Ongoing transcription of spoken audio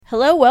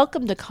Hello,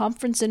 welcome to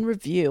Conference in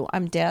Review.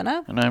 I'm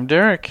Dana. And I'm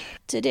Derek.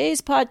 Today's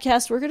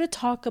podcast, we're going to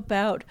talk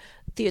about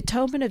the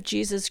atonement of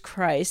Jesus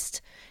Christ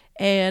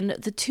and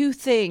the two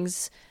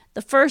things.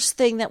 The first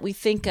thing that we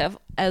think of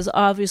as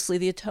obviously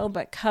the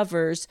atonement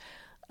covers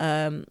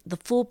the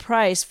full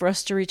price for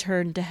us to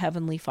return to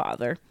Heavenly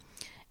Father.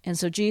 And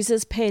so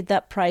Jesus paid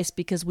that price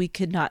because we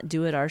could not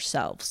do it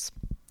ourselves.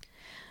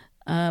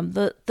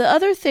 The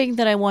other thing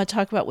that I want to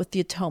talk about with the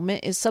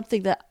atonement is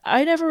something that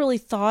I never really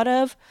thought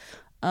of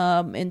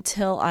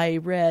until I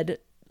read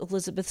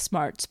Elizabeth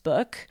Smart's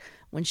book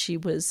when she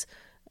was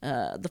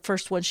the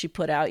first one she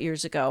put out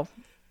years ago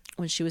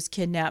when she was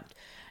kidnapped.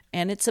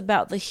 And it's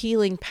about the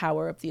healing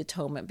power of the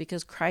atonement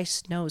because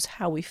Christ knows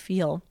how we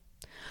feel.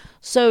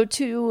 So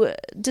to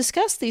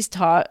discuss this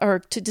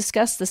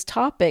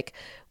topic,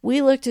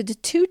 we looked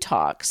at two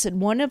talks,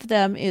 and one of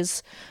them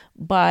is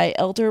by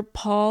Elder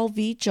Paul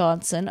V.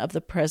 Johnson of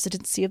the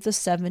Presidency of the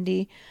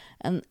 70,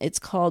 and it's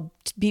called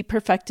Be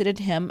Perfected in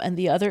Him, and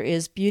the other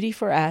is Beauty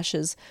for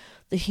Ashes,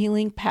 The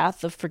Healing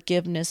Path of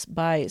Forgiveness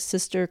by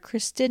Sister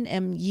Kristin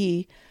M,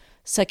 Yee,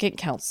 second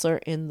counselor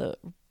in the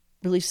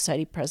Relief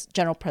Society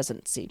General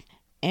Presidency.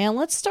 And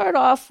let's start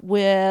off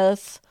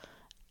with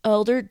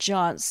Elder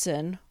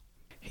Johnson.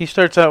 He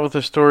starts out with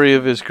the story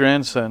of his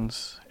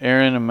grandsons,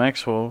 Aaron and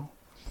Maxwell,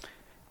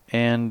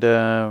 and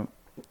the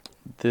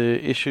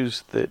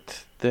issues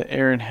that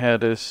Aaron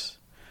had is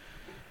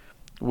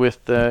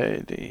with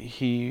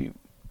he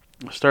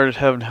started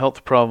having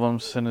health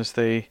problems, and as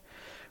they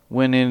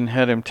went in and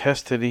had him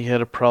tested, he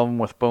had a problem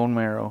with bone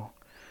marrow.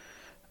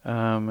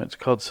 It's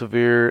called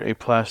severe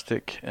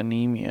aplastic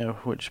anemia,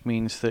 which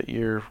means that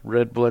your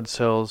red blood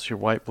cells, your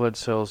white blood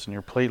cells, and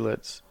your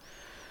platelets,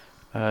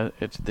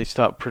 they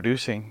stop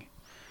producing.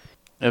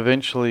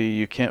 Eventually,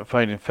 you can't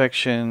fight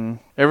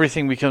infection.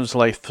 Everything becomes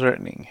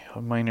life-threatening.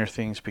 Minor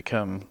things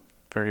become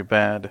very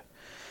bad.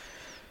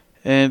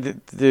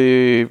 And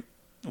the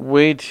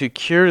way to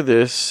cure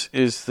this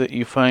is that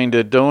you find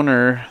a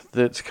donor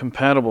that's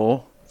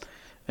compatible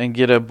and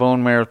get a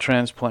bone marrow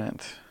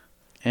transplant.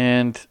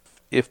 And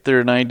if they're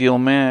an ideal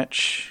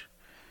match,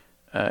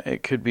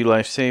 it could be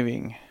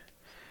life-saving.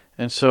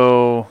 And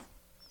so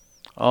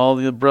all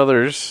the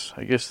brothers,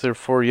 I guess their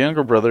 4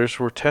 younger brothers,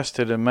 were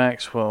tested, and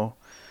Maxwell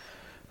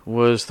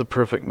was the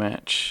perfect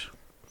match.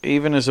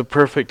 Even as a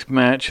perfect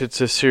match, it's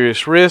a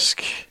serious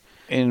risk.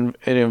 And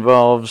it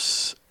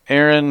involves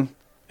Aaron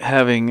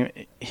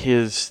having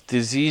his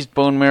diseased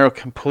bone marrow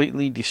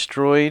completely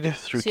destroyed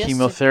through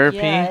chemotherapy.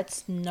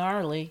 It's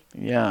gnarly.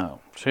 Yeah,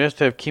 so he has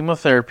to have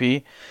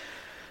chemotherapy.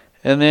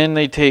 And then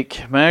they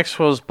take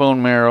Maxwell's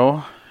bone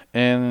marrow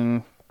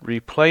and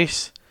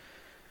replace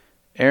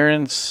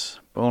Aaron's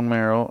bone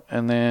marrow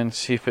and then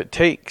see if it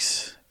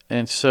takes.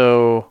 And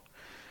so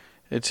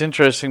it's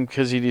interesting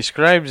because he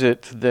describes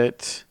it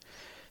that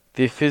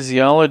the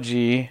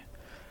physiology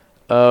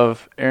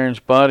of Aaron's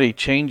body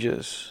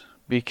changes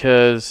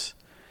because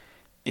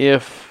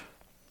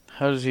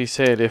how does he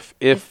say it?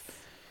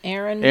 If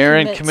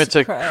Aaron commits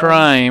a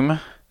crime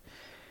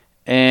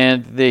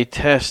and they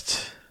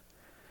test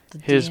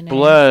his DNA.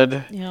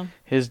 Blood,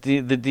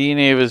 the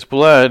DNA of his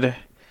blood,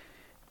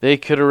 they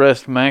could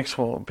arrest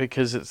Maxwell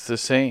because it's the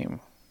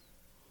same.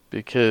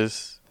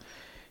 Because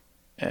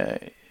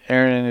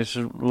Aaron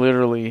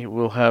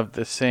will have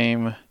the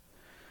same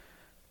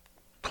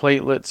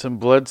platelets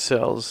and blood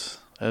cells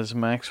as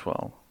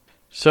Maxwell.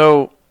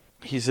 So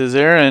he says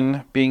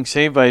Aaron, being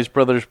saved by his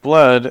brother's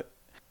blood,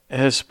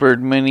 has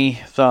spurred many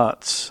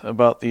thoughts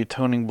about the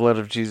atoning blood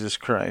of Jesus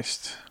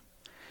Christ.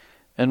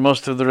 And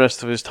most of the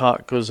rest of his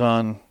talk goes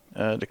on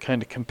to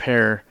kind of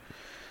compare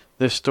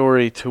this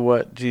story to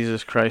what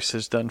Jesus Christ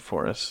has done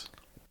for us.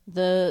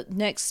 The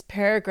next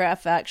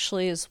paragraph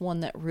actually is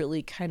one that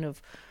really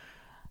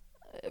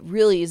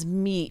is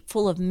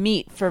full of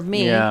meat for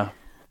me. Yeah.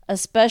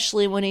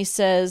 Especially when he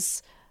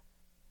says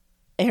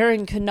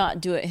Aaron could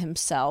not do it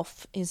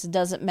himself. He said, it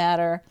doesn't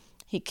matter.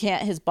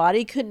 His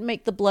body couldn't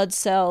make the blood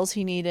cells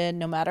he needed.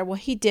 No matter what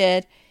he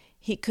did,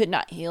 he could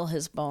not heal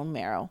his bone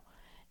marrow.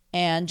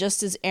 And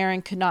just as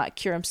Aaron could not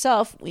cure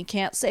himself, we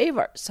can't save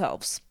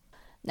ourselves.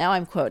 Now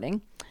I'm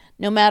quoting,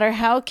 no matter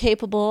how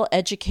capable,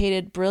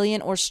 educated,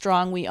 brilliant, or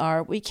strong we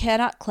are, we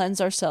cannot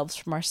cleanse ourselves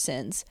from our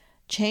sins,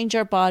 change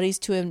our bodies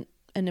to an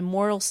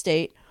immortal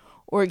state,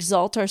 or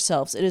exalt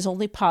ourselves. It is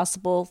only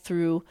possible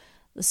through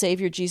the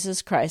Savior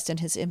Jesus Christ and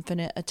his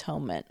infinite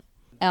atonement.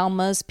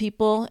 Alma's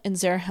people in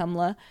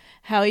Zarahemla,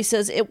 how he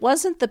says, it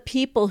wasn't the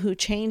people who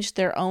changed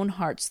their own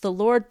hearts. The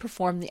Lord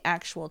performed the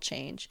actual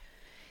change.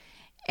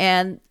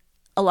 And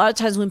a lot of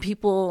times when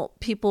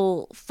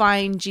people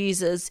find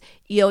Jesus,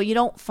 you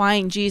don't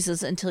find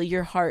Jesus until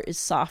your heart is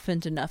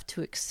softened enough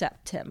to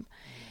accept him.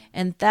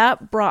 And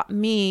that brought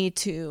me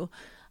to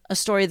a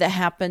story that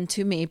happened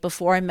to me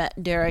before I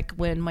met Derek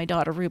when my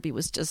daughter Ruby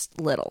was just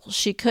little.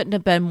 She couldn't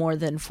have been more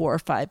than 4 or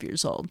 5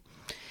 years old.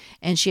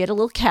 And she had a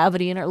little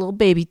cavity in her little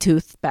baby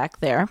tooth back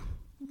there.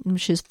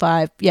 She was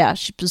 5. Yeah,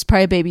 she was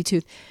probably a baby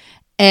tooth.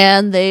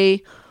 And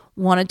they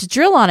wanted to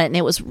drill on it. And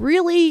it was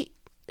really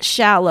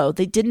shallow.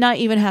 They did not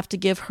even have to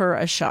give her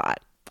a shot.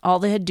 All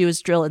they had to do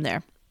is drill in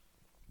there.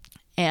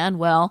 And,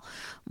 well,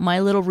 my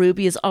little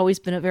Ruby has always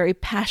been a very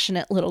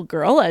passionate little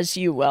girl, as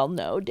you well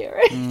know,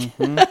 Derek.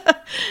 Mm-hmm.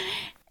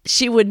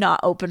 She would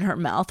not open her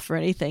mouth for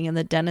anything. And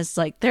the dentist's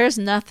like, there's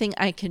nothing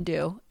I can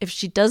do. If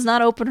she does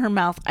not open her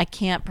mouth, I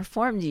can't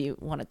perform. Do you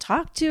want to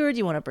talk to her? Do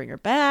you want to bring her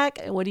back?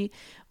 We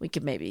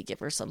could maybe give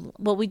her some.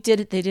 Well, they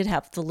did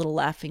have the little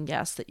laughing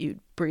gas that you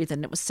breathe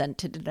and it was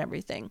scented and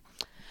everything.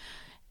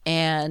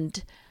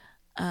 And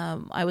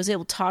I was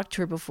able to talk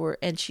to her before,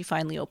 and she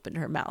finally opened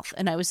her mouth.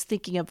 And I was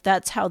thinking of,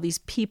 that's how these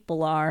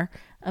people are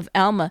of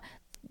Alma.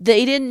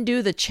 They didn't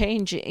do the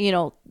change.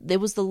 It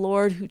was the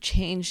Lord who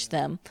changed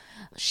them.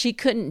 She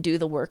couldn't do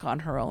the work on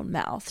her own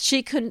mouth.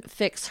 She couldn't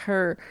fix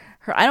her.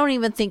 I don't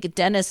even think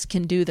dentists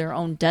can do their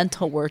own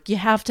dental work. You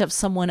have to have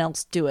someone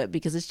else do it,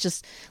 because it's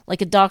just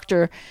like a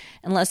doctor,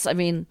 unless,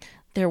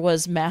 there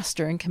was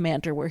Master and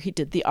Commander where he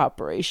did the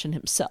operation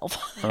himself.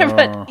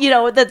 But,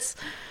 that's,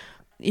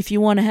 if you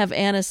want to have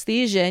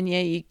anesthesia and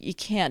you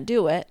can't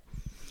do it.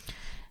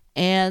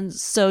 And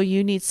so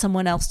you need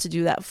someone else to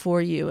do that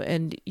for you.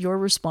 And your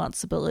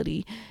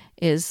responsibility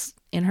is,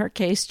 in her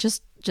case,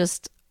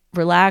 just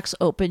relax,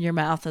 open your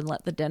mouth, and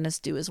let the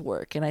dentist do his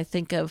work. And I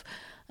think of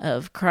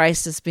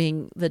Christ as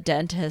being the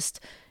dentist,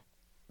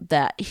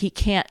 that he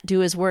can't do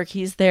his work.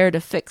 He's there to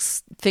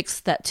fix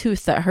that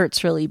tooth that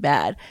hurts really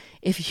bad,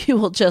 if you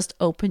will just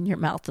open your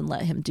mouth and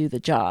let him do the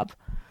job.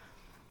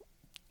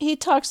 He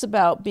talks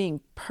about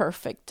being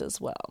perfect as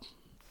well.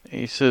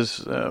 He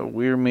says,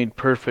 we are made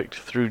perfect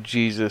through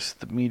Jesus,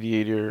 the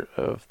mediator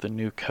of the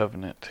new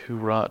covenant, who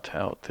wrought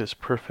out this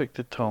perfect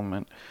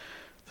atonement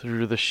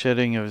through the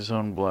shedding of his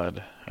own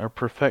blood. Our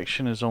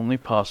perfection is only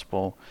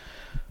possible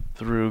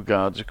through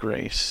God's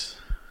grace.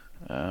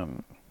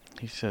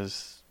 He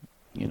says,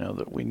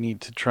 that we need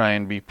to try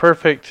and be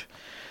perfect,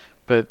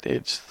 but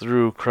it's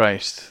through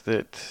Christ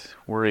that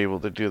we're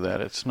able to do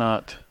that. It's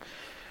not,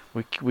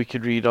 we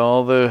could read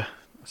all the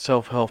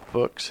self-help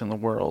books in the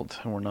world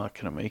and we're not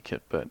going to make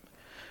it, but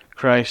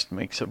Christ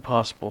makes it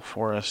possible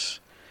for us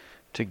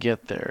to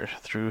get there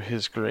through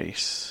his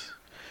grace.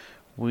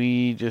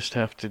 We just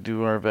have to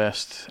do our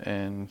best,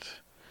 and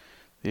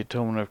the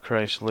atonement of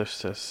Christ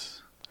lifts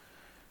us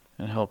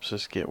and helps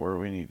us get where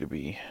we need to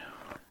be.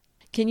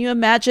 Can you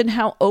imagine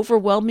how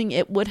overwhelming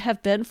it would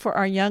have been for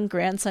our young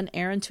grandson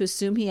Aaron to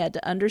assume he had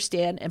to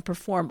understand and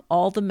perform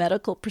all the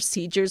medical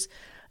procedures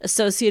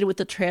associated with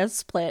the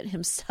transplant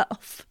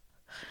himself?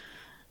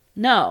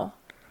 No,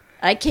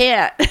 I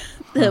can't.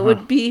 That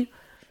would be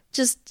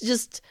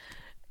just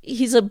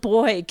he's a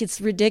boy. It gets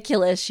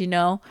ridiculous,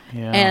 Yeah.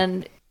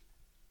 And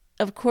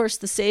of course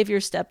the Savior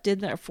stepped in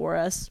there for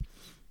us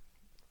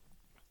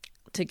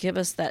to give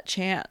us that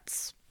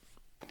chance.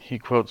 He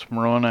quotes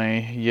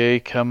Moroni,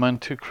 "Yea, come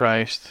unto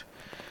Christ,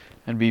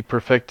 and be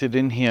perfected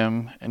in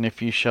him. And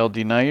if ye shall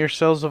deny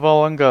yourselves of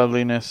all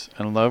ungodliness,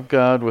 and love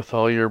God with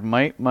all your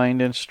might,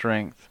 mind, and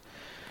strength,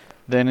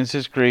 then is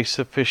his grace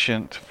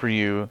sufficient for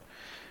you,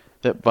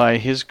 that by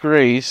his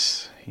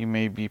grace you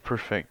may be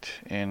perfect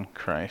in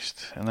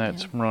Christ." And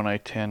that's Moroni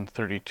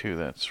 10:32.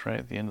 That's right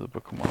at the end of the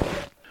book of Moroni.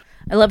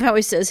 I love how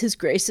he says his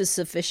grace is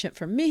sufficient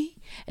for me.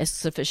 It's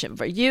sufficient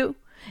for you.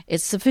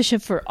 It's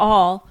sufficient for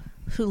all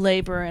who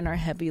labor and are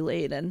heavy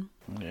laden.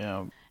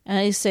 Yeah.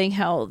 And he's saying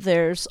how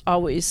there's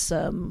always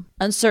some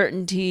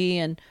uncertainty,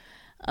 and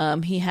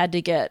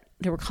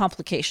there were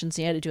complications.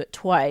 He had to do it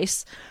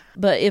twice.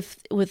 But if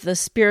with the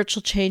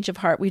spiritual change of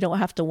heart, we don't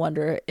have to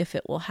wonder if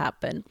it will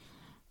happen.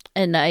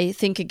 And I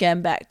think,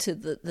 again, back to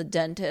the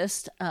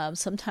dentist,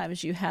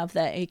 sometimes you have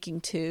that aching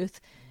tooth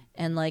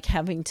and like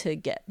having to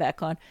get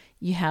back on.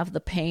 You have the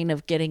pain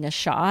of getting a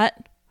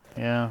shot.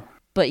 Yeah.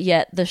 But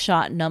yet the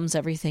shot numbs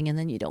everything and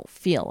then you don't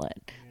feel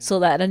it. Yeah. So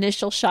that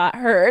initial shot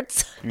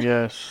hurts.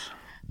 Yes.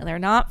 And they're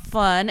not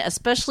fun,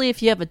 especially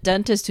if you have a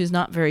dentist who's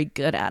not very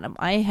good at them.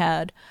 I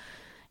had,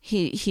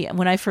 he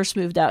when I first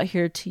moved out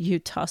here to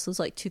Utah, so it was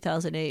like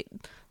 2008.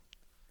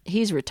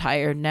 He's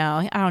retired now.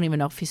 I don't even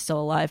know if he's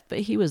still alive, but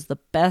he was the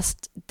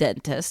best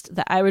dentist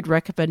that I would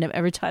recommend him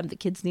every time the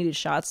kids needed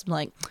shots. I'm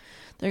like,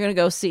 they're going to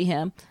go see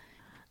him.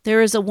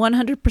 There is a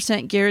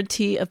 100%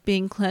 guarantee of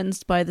being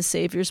cleansed by the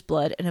Savior's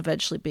blood and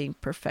eventually being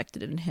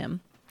perfected in him.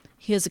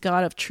 He is a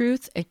God of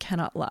truth and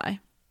cannot lie.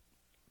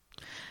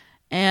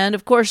 And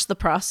of course, the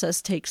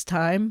process takes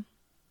time.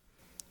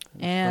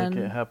 Like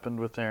it happened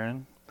with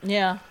Aaron.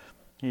 Yeah.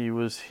 He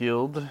was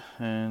healed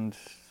and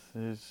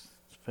his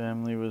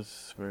family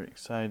was very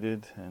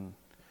excited, and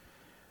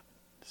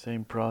the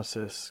same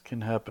process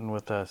can happen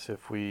with us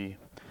if we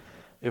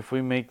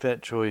make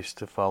that choice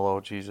to follow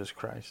Jesus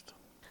Christ.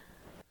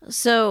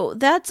 So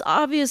that's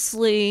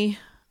obviously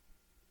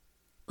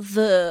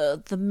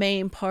the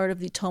main part of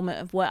the atonement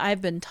of what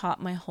I've been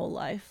taught my whole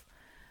life.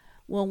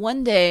 Well,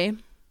 one day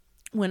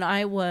when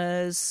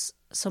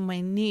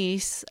my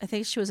niece, I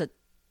think she was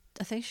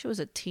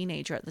a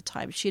teenager at the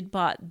time. She had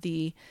bought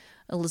the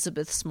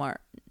Elizabeth Smart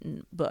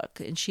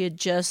book, and it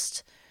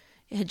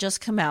had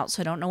just come out,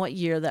 so I don't know what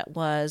year that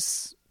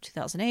was,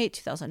 2008,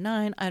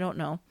 2009, I don't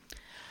know.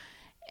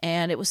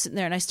 And it was sitting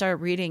there, and I started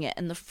reading it,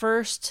 and the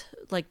first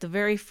like the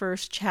very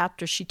first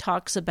chapter, she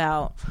talks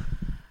about,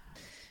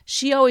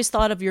 she always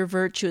thought of your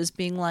virtue as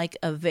being like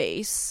a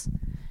vase,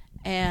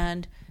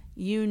 and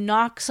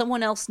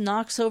someone else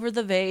knocks over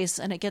the vase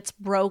and it gets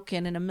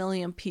broken in a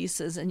million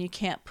pieces and you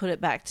can't put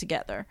it back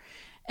together.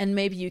 And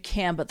maybe you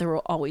can, but there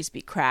will always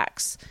be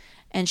cracks.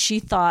 And she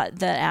thought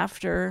that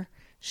after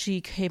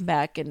she came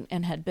back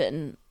and had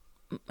been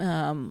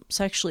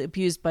sexually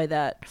abused by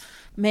that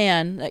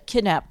man that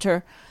kidnapped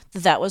her,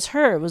 that was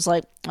her. It was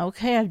like,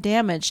 okay, I'm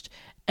damaged.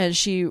 And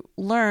she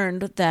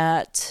learned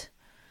that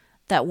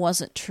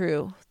wasn't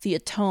true. The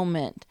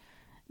atonement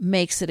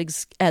makes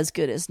it as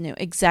good as new,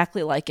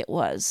 exactly like it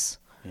was.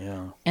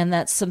 Yeah. And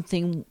that's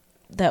something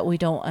that we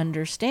don't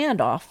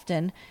understand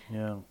often.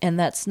 Yeah. And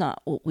that's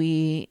not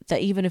that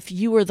even if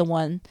you were the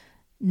one,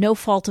 no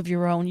fault of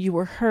your own, you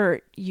were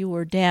hurt, you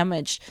were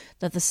damaged,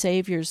 that the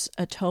Savior's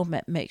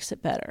atonement makes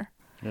it better.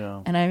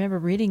 Yeah. And I remember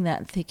reading that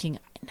and thinking,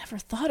 I never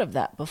thought of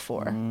that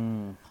before.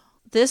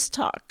 This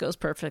talk goes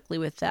perfectly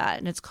with that.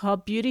 And it's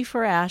called Beauty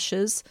for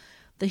Ashes,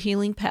 The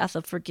Healing Path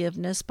of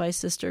Forgiveness by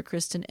Sister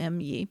Kristin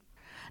M. Yee.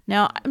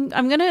 Now, I'm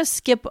going to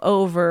skip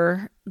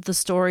over the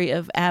story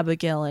of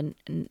Abigail and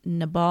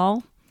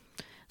Nabal.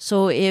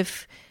 So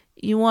if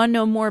you want to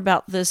know more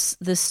about this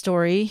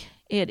story,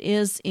 it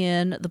is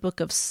in the book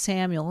of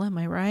Samuel. Am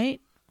I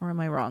right? Or am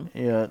I wrong?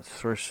 Yeah,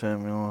 it's 1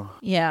 Samuel.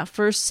 Yeah,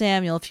 1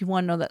 Samuel, if you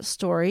want to know that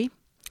story.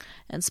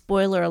 And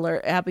spoiler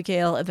alert,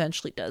 Abigail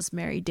eventually does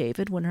marry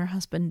David when her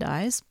husband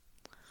dies.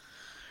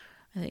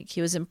 I think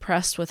he was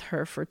impressed with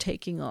her for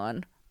taking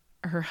on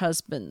her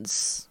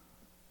husband's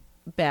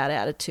bad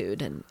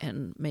attitude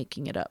and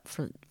making it up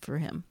for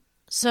him.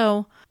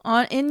 So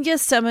in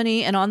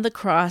Gethsemane and on the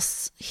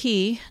cross,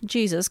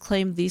 Jesus,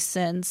 claimed these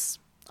sins,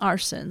 our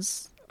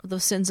sins, the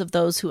sins of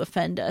those who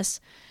offend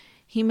us.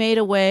 He made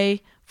a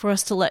way for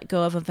us to let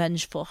go of a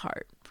vengeful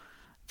heart.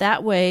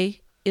 That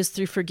way is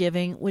through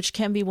forgiving, which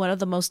can be one of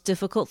the most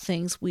difficult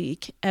things we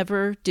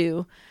ever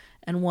do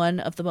and one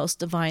of the most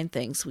divine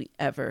things we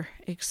ever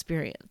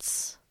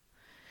experience.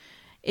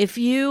 If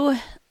you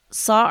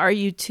saw our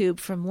YouTube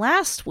from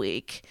last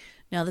week,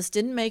 now this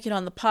didn't make it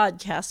on the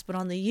podcast, but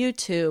on the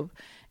YouTube,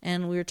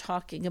 and we were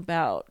talking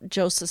about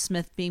Joseph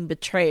Smith being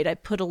betrayed, I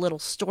put a little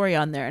story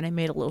on there, and I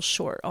made a little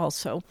short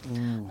also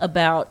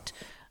about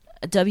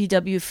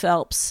W.W.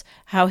 Phelps,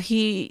 how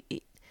he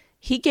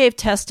gave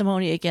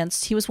testimony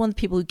against, he was one of the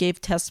people who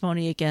gave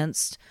testimony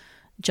against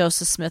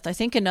Joseph Smith. I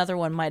think another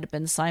one might have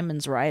been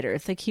Simon's Ryder. I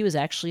think he was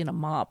actually in a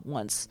mob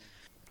once.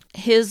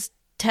 His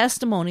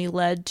testimony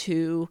led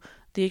to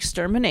the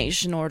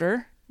extermination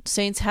order.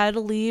 Saints had to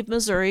leave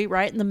Missouri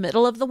right in the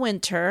middle of the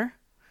winter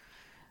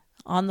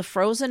on the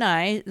frozen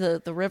ice.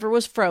 The river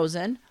was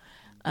frozen.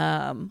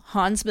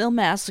 Hansville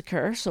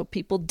massacre, so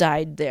people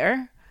died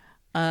there.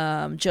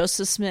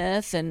 Joseph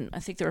Smith, and I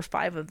think there were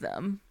 5 of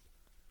them.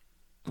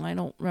 I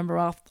don't remember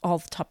off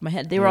the top of my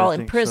head. They were all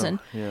in prison.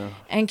 So. Yeah.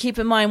 And keep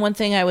in mind, one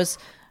thing I was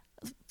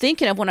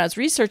thinking of when I was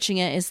researching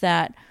it is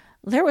that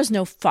there was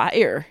no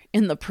fire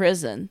in the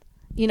prison.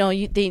 You know,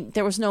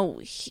 there was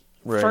no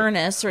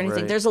furnace or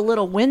anything. Right. There's a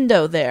little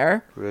window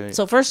there. Right.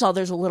 So first of all,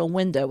 there's a little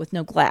window with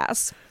no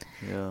glass.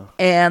 Yeah.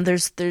 And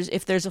there's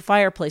if there's a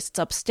fireplace, it's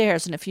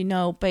upstairs. And if you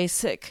know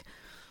basic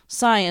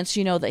science,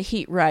 you know that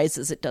heat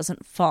rises, it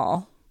doesn't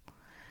fall.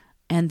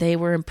 And they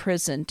were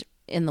imprisoned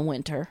in the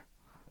winter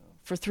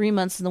for 3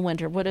 months in the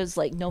winter. What is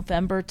like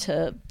November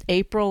to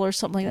April or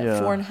something like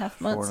that?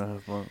 4.5 months.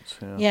 4.5 months,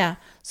 yeah. Yeah.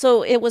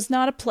 So it was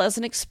not a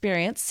pleasant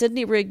experience.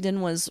 Sidney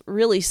Rigdon was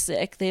really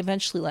sick. They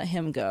eventually let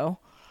him go.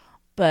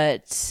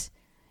 But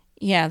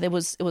yeah, it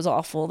was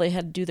awful. They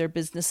had to do their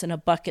business in a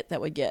bucket that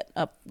would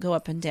go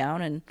up and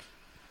down. And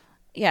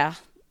yeah,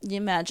 you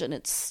imagine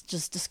it's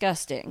just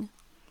disgusting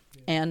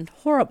and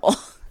horrible.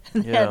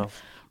 And Yeah.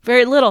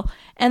 very little.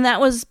 And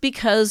that was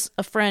because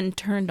a friend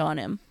turned on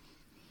him.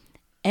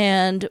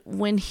 And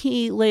when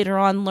he later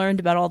on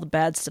learned about all the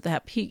bad stuff that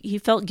happened, he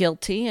felt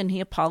guilty and he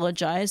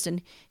apologized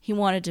and he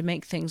wanted to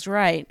make things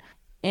right.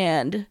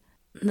 And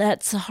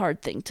that's a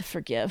hard thing to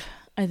forgive.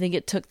 I think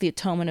it took the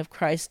atonement of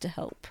Christ to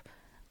help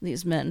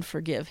these men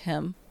forgive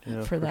him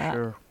for that.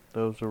 Sure.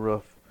 That was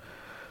a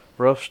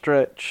rough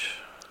stretch.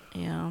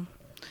 Yeah.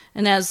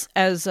 And as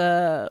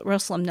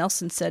Russell M.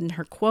 Nelson said in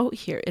her quote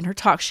here, in her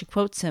talk, she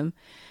quotes him,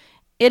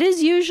 "It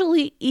is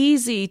usually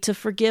easy to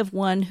forgive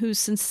one who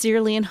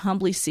sincerely and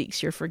humbly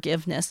seeks your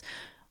forgiveness,"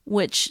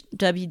 which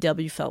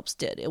W.W. Phelps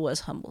did. It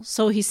was humble.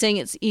 So he's saying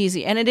it's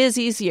easy, and it is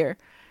easier.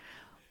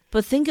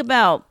 But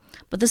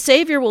but the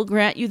Savior will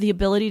grant you the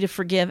ability to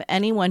forgive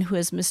anyone who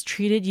has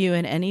mistreated you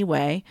in any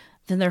way,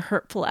 then their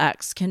hurtful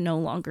acts can no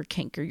longer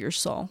canker your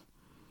soul.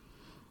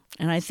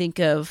 And I think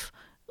of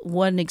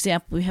one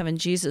example we have in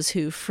Jesus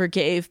who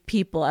forgave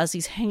people as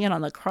he's hanging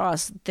on the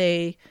cross.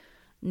 They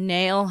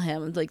nail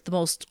him like the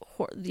most,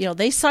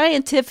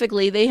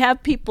 they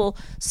have people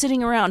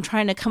sitting around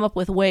trying to come up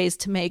with ways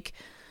to make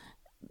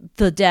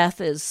the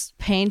death as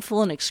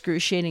painful and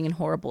excruciating and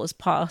horrible as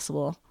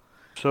possible.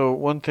 So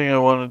one thing I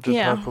wanted to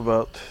talk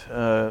about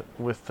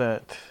with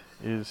that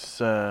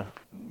is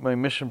my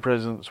mission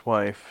president's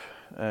wife,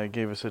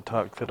 gave us a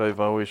talk that I've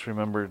always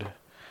remembered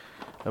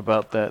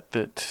about that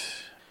the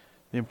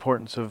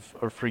importance of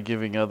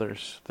forgiving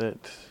others,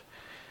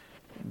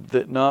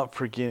 that not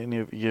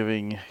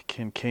forgiving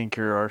can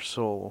canker our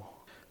soul.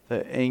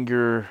 That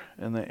anger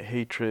and that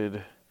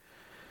hatred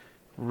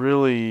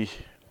really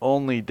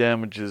only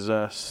damages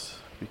us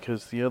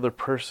because the other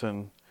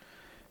person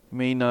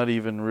may not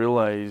even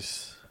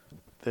realize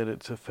that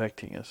it's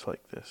affecting us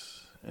like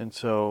this. And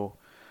so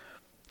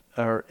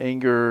our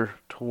anger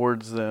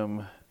towards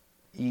them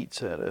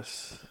eats at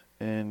us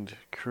and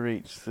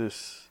creates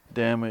this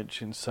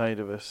damage inside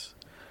of us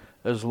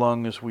as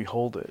long as we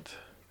hold it.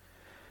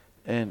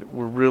 And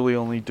we're really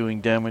only doing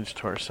damage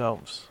to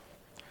ourselves.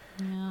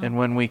 Yeah. And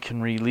when we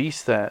can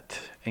release that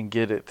and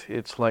get it,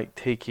 it's like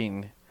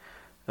taking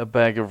a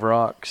bag of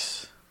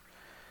rocks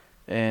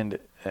and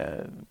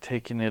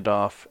taking it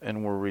off,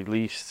 and we're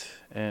released,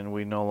 and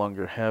we no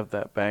longer have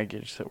that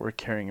baggage that we're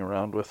carrying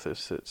around with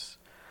us that's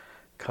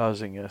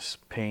causing us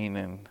pain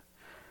and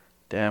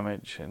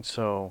damage. And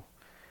so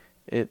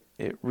it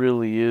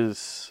really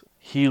is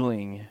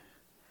healing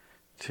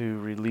to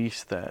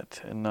release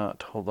that and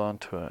not hold on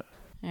to it.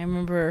 I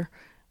remember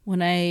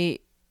when I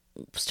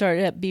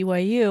started at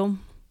BYU,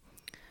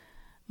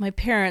 my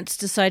parents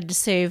decided to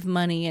save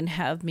money and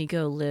have me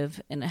go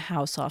live in a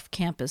house off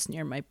campus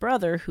near my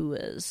brother, who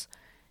is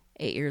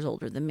 8 years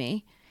older than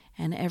me.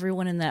 And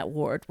everyone in that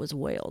ward was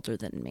way older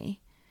than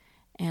me.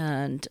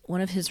 And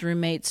one of his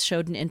roommates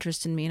showed an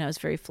interest in me, and I was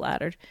very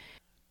flattered.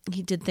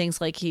 He did things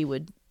like he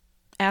would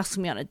ask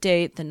me on a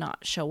date, then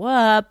not show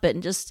up,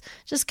 and just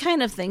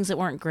kind of things that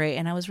weren't great.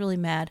 And I was really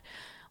mad.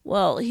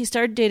 Well, he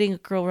started dating a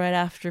girl right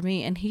after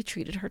me, and he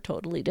treated her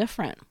totally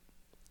different.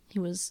 He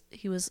was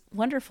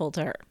wonderful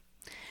to her.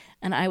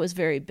 And I was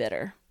very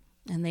bitter.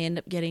 And they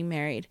ended up getting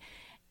married.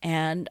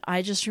 And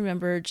I just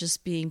remember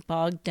just being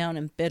bogged down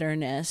in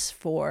bitterness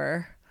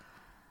for,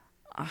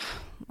 I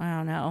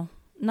don't know,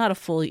 not a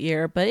full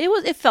year, but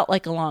it felt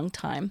like a long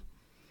time.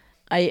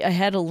 I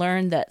had to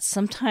learn that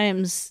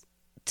sometimes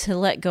to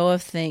let go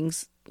of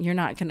things, you're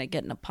not going to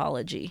get an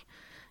apology.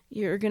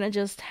 You're going to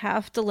just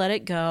have to let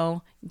it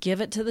go, give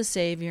it to the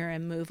Savior,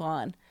 and move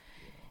on.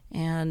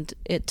 And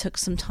it took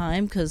some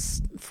time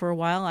because for a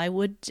while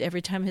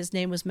every time his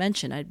name was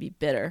mentioned, I'd be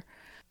bitter.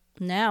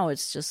 Now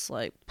it's just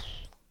like,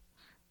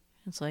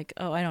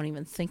 oh, I don't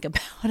even think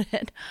about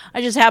it.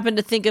 I just happen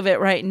to think of it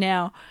right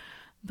now.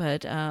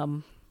 But,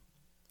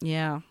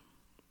 yeah.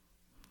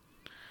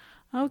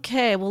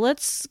 Okay, well,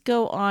 let's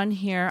go on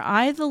here.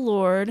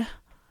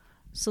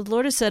 So the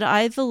Lord has said,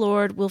 I, the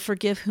Lord, will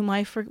forgive whom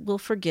I will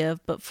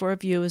forgive, but for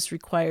of you is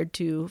required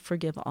to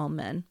forgive all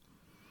men.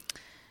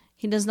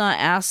 He does not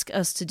ask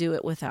us to do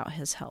it without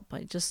his help.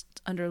 I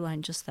just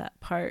underline just that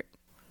part.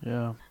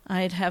 Yeah.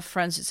 I'd have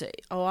friends who say,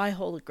 oh, I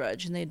hold a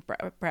grudge, and they'd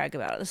brag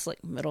about it. It's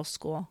like middle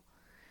school.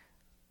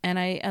 And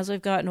as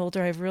I've gotten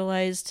older, I've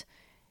realized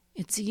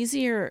it's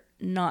easier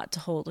not to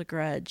hold a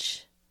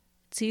grudge.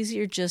 It's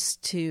easier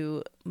just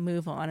to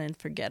move on and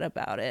forget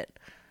about it.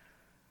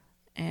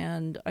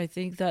 And I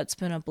think that's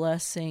been a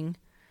blessing.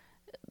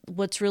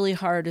 What's really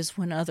hard is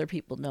when other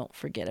people don't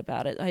forget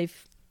about it.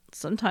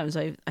 Sometimes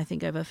I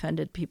think I've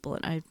offended people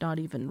and I've not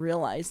even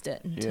realized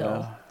it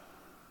until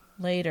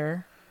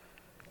later.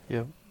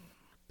 Yep.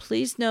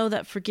 Please know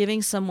that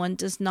forgiving someone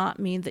does not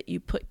mean that you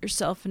put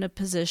yourself in a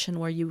position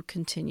where you will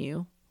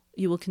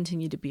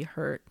continue to be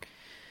hurt.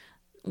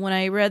 When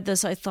I read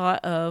this, I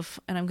thought of,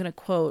 and I'm going to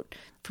quote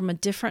from a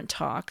different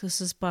talk.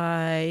 This is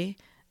by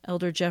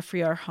Elder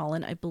Jeffrey R.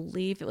 Holland. I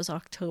believe it was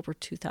October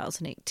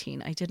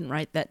 2018. I didn't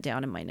write that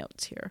down in my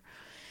notes here.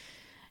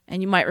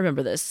 And you might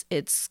remember this.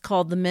 It's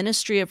called The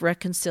Ministry of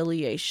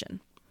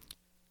Reconciliation.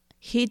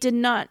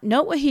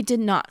 Note what he did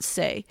not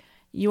say.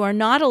 You are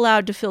not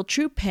allowed to feel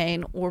true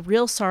pain or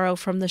real sorrow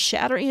from the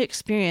shattering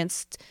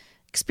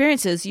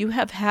experiences you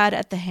have had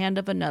at the hand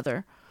of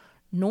another.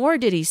 Nor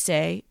did he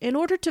say, in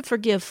order to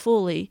forgive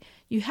fully,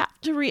 you have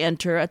to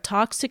re-enter a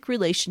toxic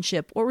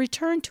relationship or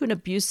return to an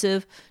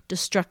abusive,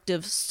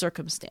 destructive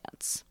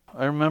circumstance.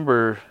 I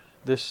remember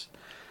this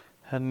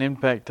had an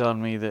impact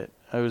on me that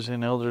I was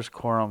in Elders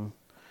Quorum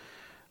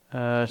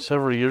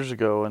several years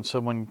ago, and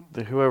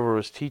whoever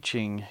was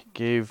teaching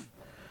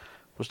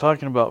was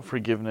talking about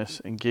forgiveness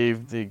and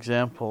gave the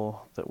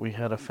example that we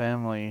had a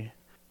family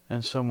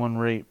and someone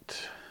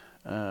raped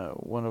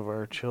one of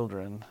our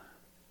children.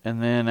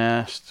 And then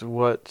asked,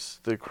 what's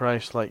the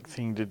Christ-like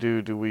thing to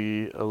do? Do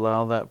we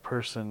allow that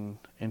person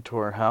into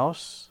our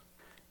house?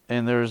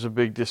 And there was a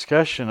big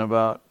discussion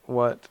about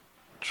what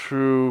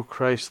true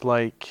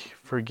Christ-like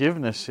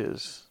forgiveness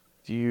is.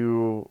 Do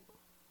you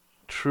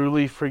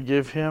truly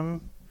forgive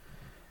him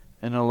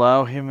and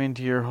allow him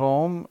into your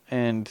home?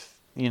 And,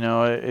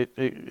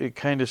 it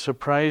kind of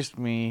surprised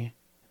me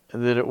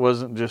that it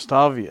wasn't just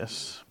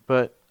obvious,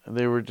 but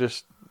they were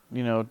just,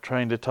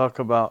 trying to talk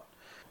about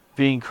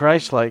being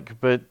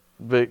Christ-like,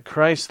 but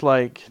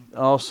Christ-like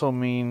also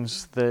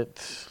means that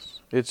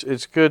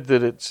it's good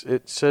that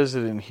it says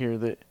it in here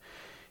that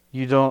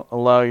you don't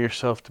allow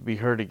yourself to be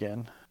hurt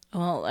again.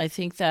 Well, I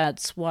think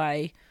that's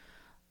why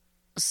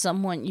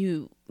someone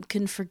you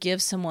can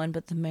forgive someone,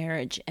 but the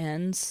marriage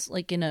ends,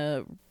 like in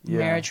a Yeah.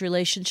 marriage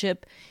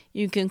relationship,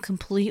 you can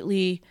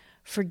completely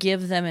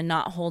forgive them and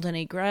not hold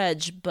any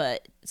grudge,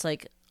 but it's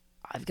like,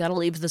 I've got to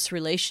leave this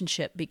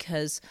relationship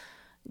because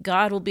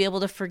God will be able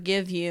to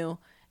forgive you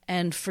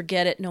and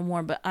forget it no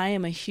more, but I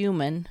am a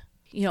human.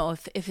 You know,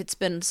 if it's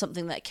been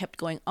something that kept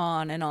going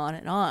on and on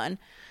and on,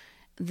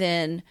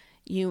 then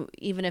you,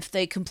 even if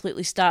they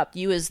completely stopped,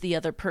 you as the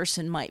other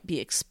person might be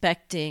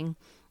expecting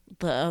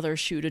the other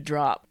shoe to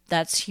drop.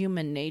 That's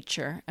human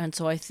nature. And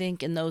so I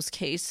think in those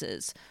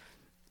cases,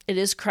 it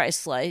is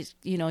Christ-like.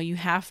 You know, you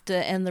have to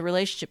end the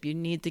relationship. You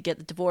need to get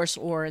the divorce.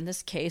 Or in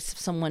this case, if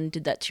someone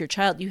did that to your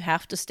child, you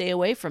have to stay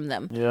away from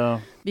them. Yeah.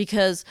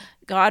 Because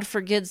God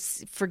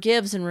forgives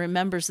and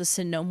remembers the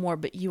sin no more,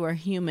 but you are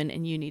human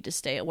and you need to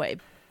stay away.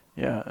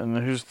 Yeah, and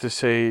who's to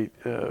say,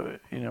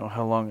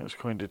 how long it's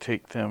going to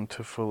take them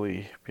to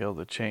fully be able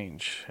to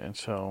change. And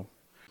so,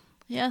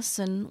 Yes,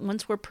 and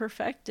once we're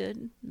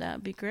perfected,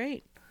 that'd be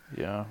great.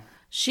 yeah.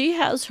 She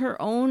has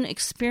her own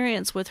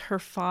experience with her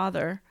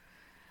father.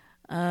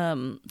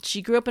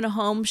 She grew up in a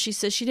home, she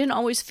says she didn't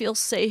always feel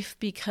safe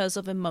because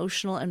of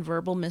emotional and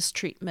verbal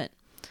mistreatment.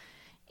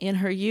 In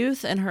her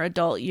youth and her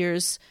adult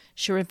years,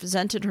 she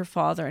resented her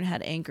father and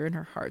had anger in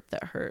her heart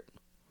that hurt.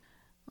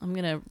 I'm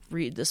going to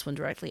read this one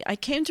directly. I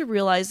came to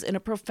realize in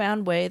a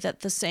profound way that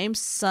the same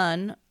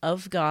Son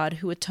of God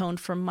who atoned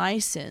for my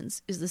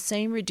sins is the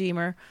same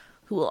Redeemer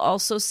who will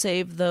also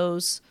save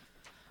those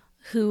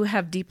who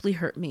have deeply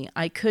hurt me.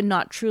 I could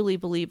not truly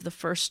believe the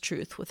first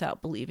truth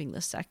without believing the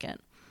second.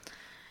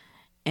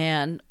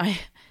 And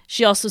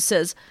she also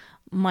says,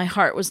 my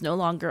heart was no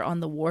longer on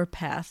the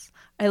warpath.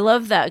 I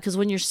love that because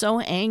when you're so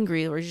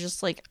angry, or you're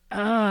just like,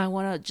 I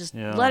want to just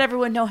let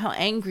everyone know how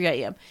angry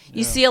I am.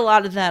 You see a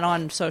lot of that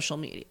on social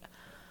media,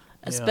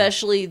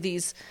 especially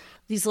these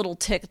little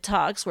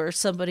TikToks where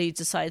somebody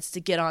decides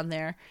to get on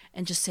there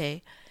and just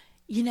say,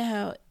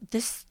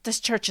 this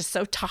church is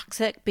so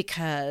toxic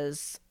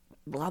because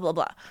blah, blah,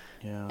 blah.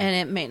 Yeah. And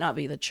it may not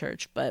be the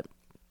church, but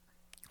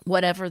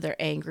whatever they're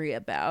angry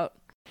about.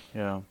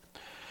 Yeah.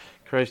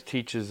 Christ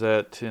teaches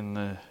that in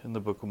the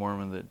Book of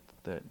Mormon,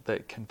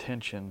 that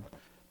contention,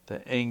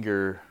 that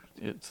anger,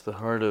 it's the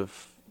heart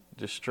of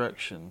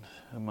destruction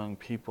among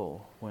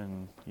people.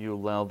 When you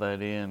allow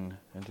that in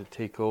and to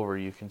take over,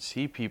 you can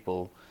see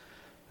people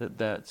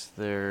that's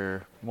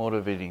their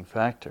motivating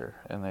factor,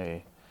 and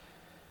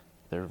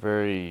they're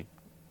very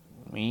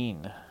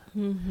mean.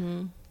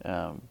 Mm-hmm.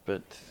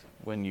 But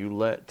when you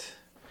let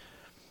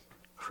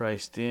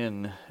Christ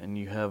in and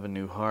you have a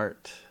new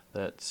heart,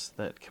 that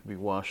can be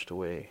washed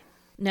away.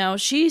 Now,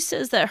 she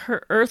says that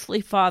her earthly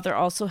father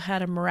also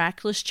had a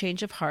miraculous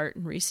change of heart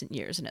in recent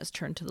years and has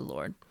turned to the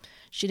Lord.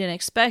 She didn't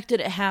expect it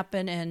to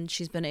happen, and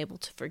she's been able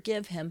to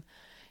forgive him.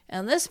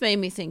 And this made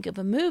me think of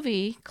a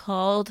movie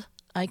called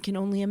I Can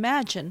Only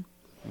Imagine.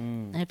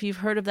 And if you've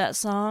heard of that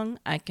song,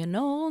 I Can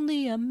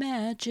Only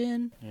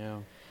Imagine. Yeah.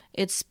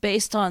 It's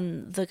based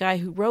on the guy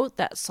who wrote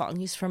that song.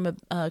 He's from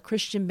a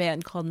Christian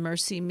band called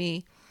Mercy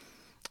Me.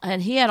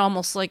 And he had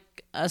almost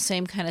like a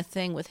same kind of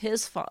thing with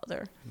his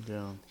father.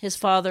 Yeah. His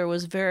father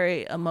was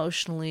very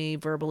emotionally,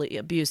 verbally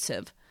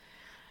abusive.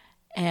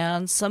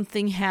 And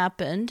something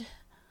happened.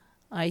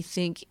 I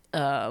think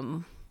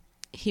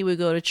he would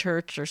go to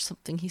church or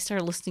something. He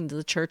started listening to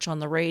the church on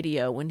the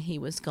radio when he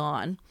was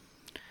gone.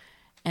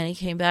 And he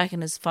came back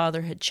and his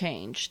father had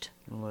changed.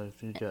 Well,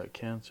 he got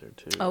cancer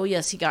too. Oh,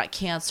 yes, he got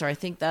cancer. I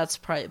think that's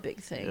probably a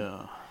big thing.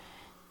 Yeah.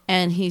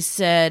 And he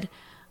said,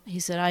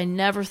 I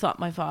never thought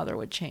my father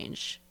would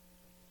change.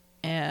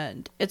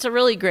 And it's a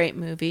really great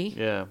movie.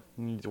 Yeah,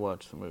 you need to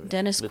watch the movie.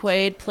 Dennis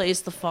Quaid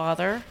plays the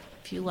father.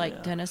 If you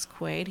like Dennis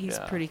Quaid, he's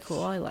pretty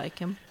cool. I like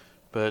him.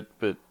 But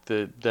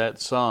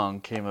that song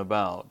came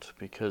about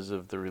because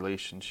of the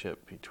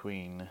relationship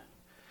between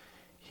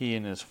he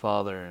and his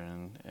father,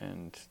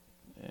 and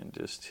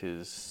just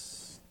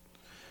his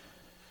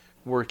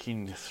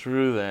working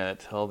through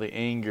that, all the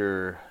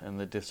anger and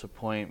the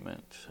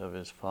disappointment of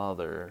his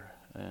father,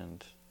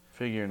 and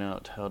figuring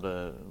out how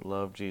to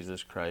love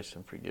Jesus Christ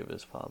and forgive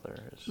his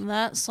father.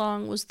 That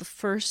song was the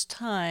first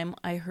time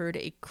I heard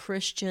a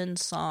Christian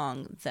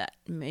song that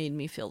made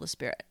me feel the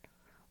Spirit.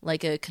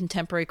 Like a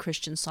contemporary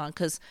Christian song.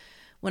 Because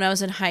when I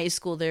was in high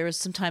school, there was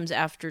sometimes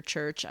after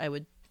church, I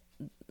would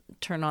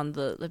turn on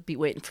I'd be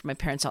waiting for my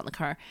parents out in the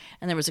car,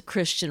 and there was a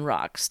Christian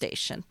rock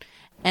station.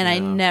 And I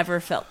never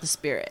felt the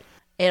Spirit.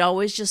 It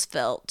always just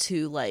felt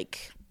too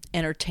like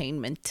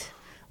entertainment.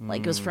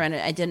 Like it was for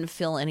I didn't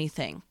feel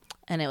anything.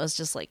 And it was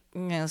just like,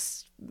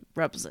 yes,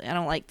 I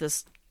don't like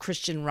this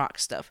Christian rock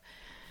stuff.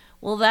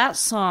 Well, that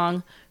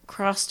song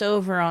crossed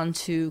over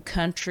onto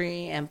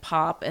country and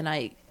pop, and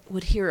I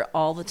would hear it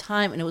all the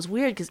time. And it was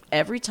weird because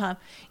every time,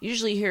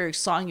 usually you hear a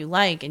song you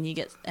like, and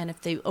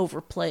if they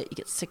overplay it, you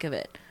get sick of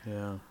it.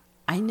 Yeah.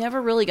 I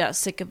never really got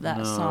sick of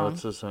that song. No,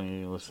 that's a song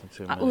you listen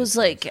to. I was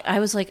like,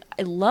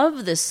 I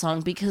love this song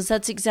because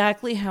that's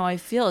exactly how I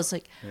feel. It's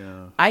like,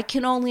 I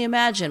can only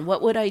imagine,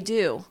 what would I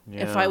do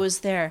if I was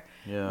there?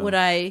 Yeah. Would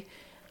I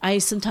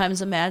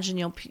sometimes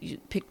imagine,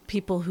 pick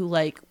people who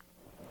like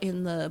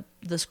in the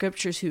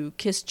scriptures who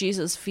kissed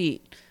Jesus'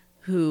 feet,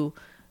 who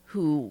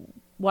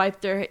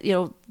wiped their,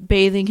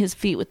 bathing his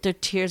feet with their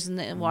tears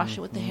and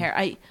washing with the hair.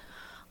 I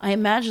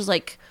imagine,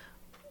 like,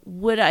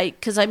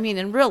 because I mean,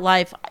 in real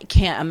life, I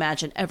can't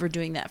imagine ever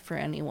doing that for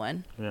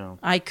anyone. Yeah.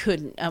 I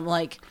couldn't. I'm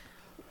like,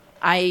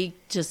 I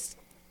just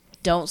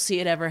don't see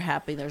it ever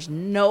happening. There's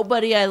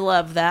nobody I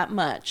love that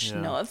much.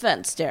 Yeah. No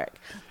offense, Derek,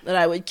 that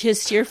I would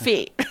kiss your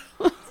feet.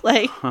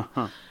 Like,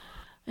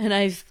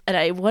 and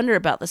I wonder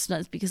about this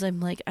nuts because I'm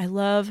like, I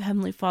love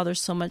Heavenly Father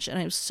so much, and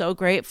I'm so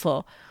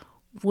grateful.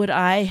 Would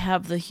I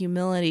have the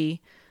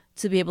humility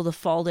to be able to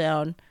fall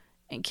down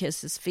and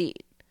kiss his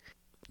feet?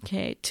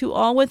 Okay, to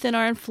all within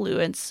our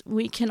influence,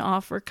 we can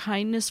offer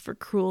kindness for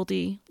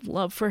cruelty,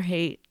 love for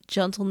hate,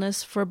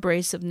 gentleness for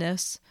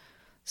abrasiveness,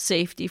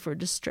 safety for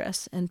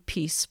distress, and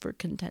peace for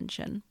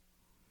contention.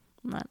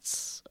 And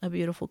that's a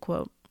beautiful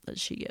quote that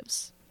she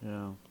gives.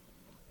 Yeah.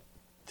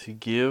 To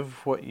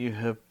give what you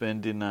have been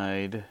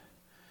denied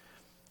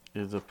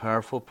is a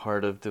powerful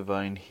part of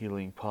divine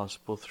healing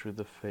possible through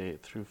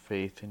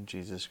faith in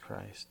Jesus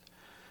Christ.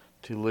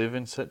 To live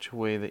in such a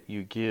way that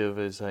you give,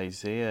 as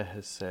Isaiah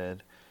has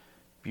said,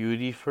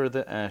 beauty for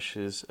the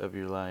ashes of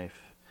your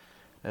life,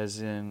 as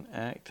an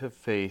act of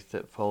faith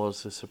that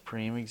follows the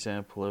supreme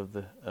example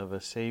of a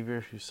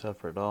Savior who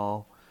suffered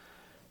all,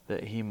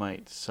 that he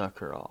might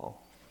succor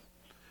all.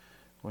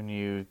 When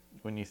you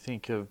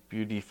think of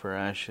beauty for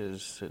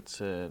ashes, that's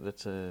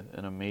an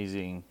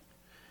amazing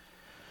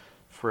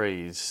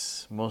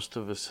phrase. Most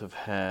of us have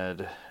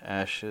had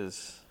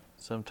ashes,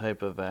 some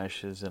type of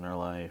ashes in our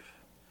life,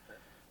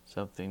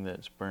 something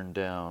that's burned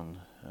down.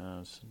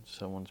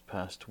 Someone's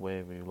passed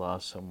away. We've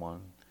lost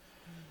someone.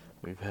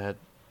 We've had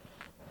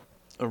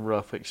a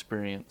rough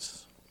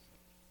experience.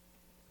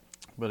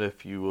 But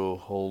if you will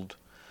hold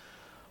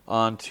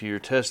on to your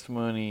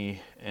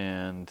testimony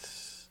and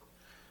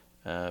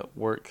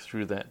work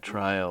through that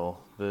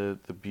trial, the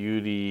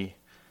beauty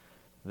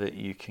that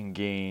you can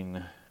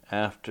gain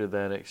after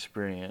that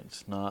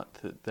experience, not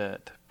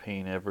that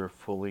pain ever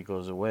fully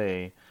goes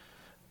away,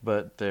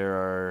 but there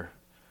are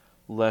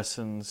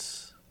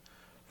lessons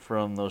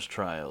from those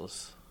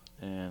trials,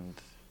 and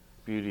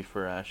beauty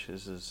for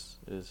ashes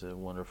is a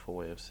wonderful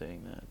way of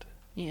saying that.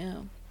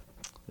 Yeah.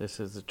 This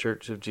is the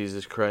Church of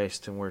Jesus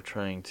Christ, and we're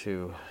trying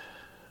to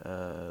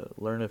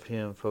learn of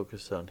him,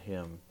 focus on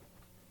him,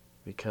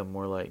 become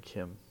more like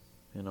him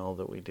in all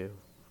that we do.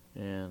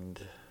 And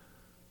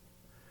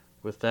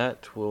with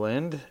that, we'll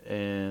end,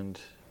 and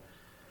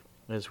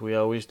as we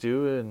always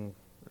do, and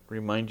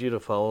remind you to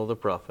follow the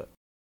prophet.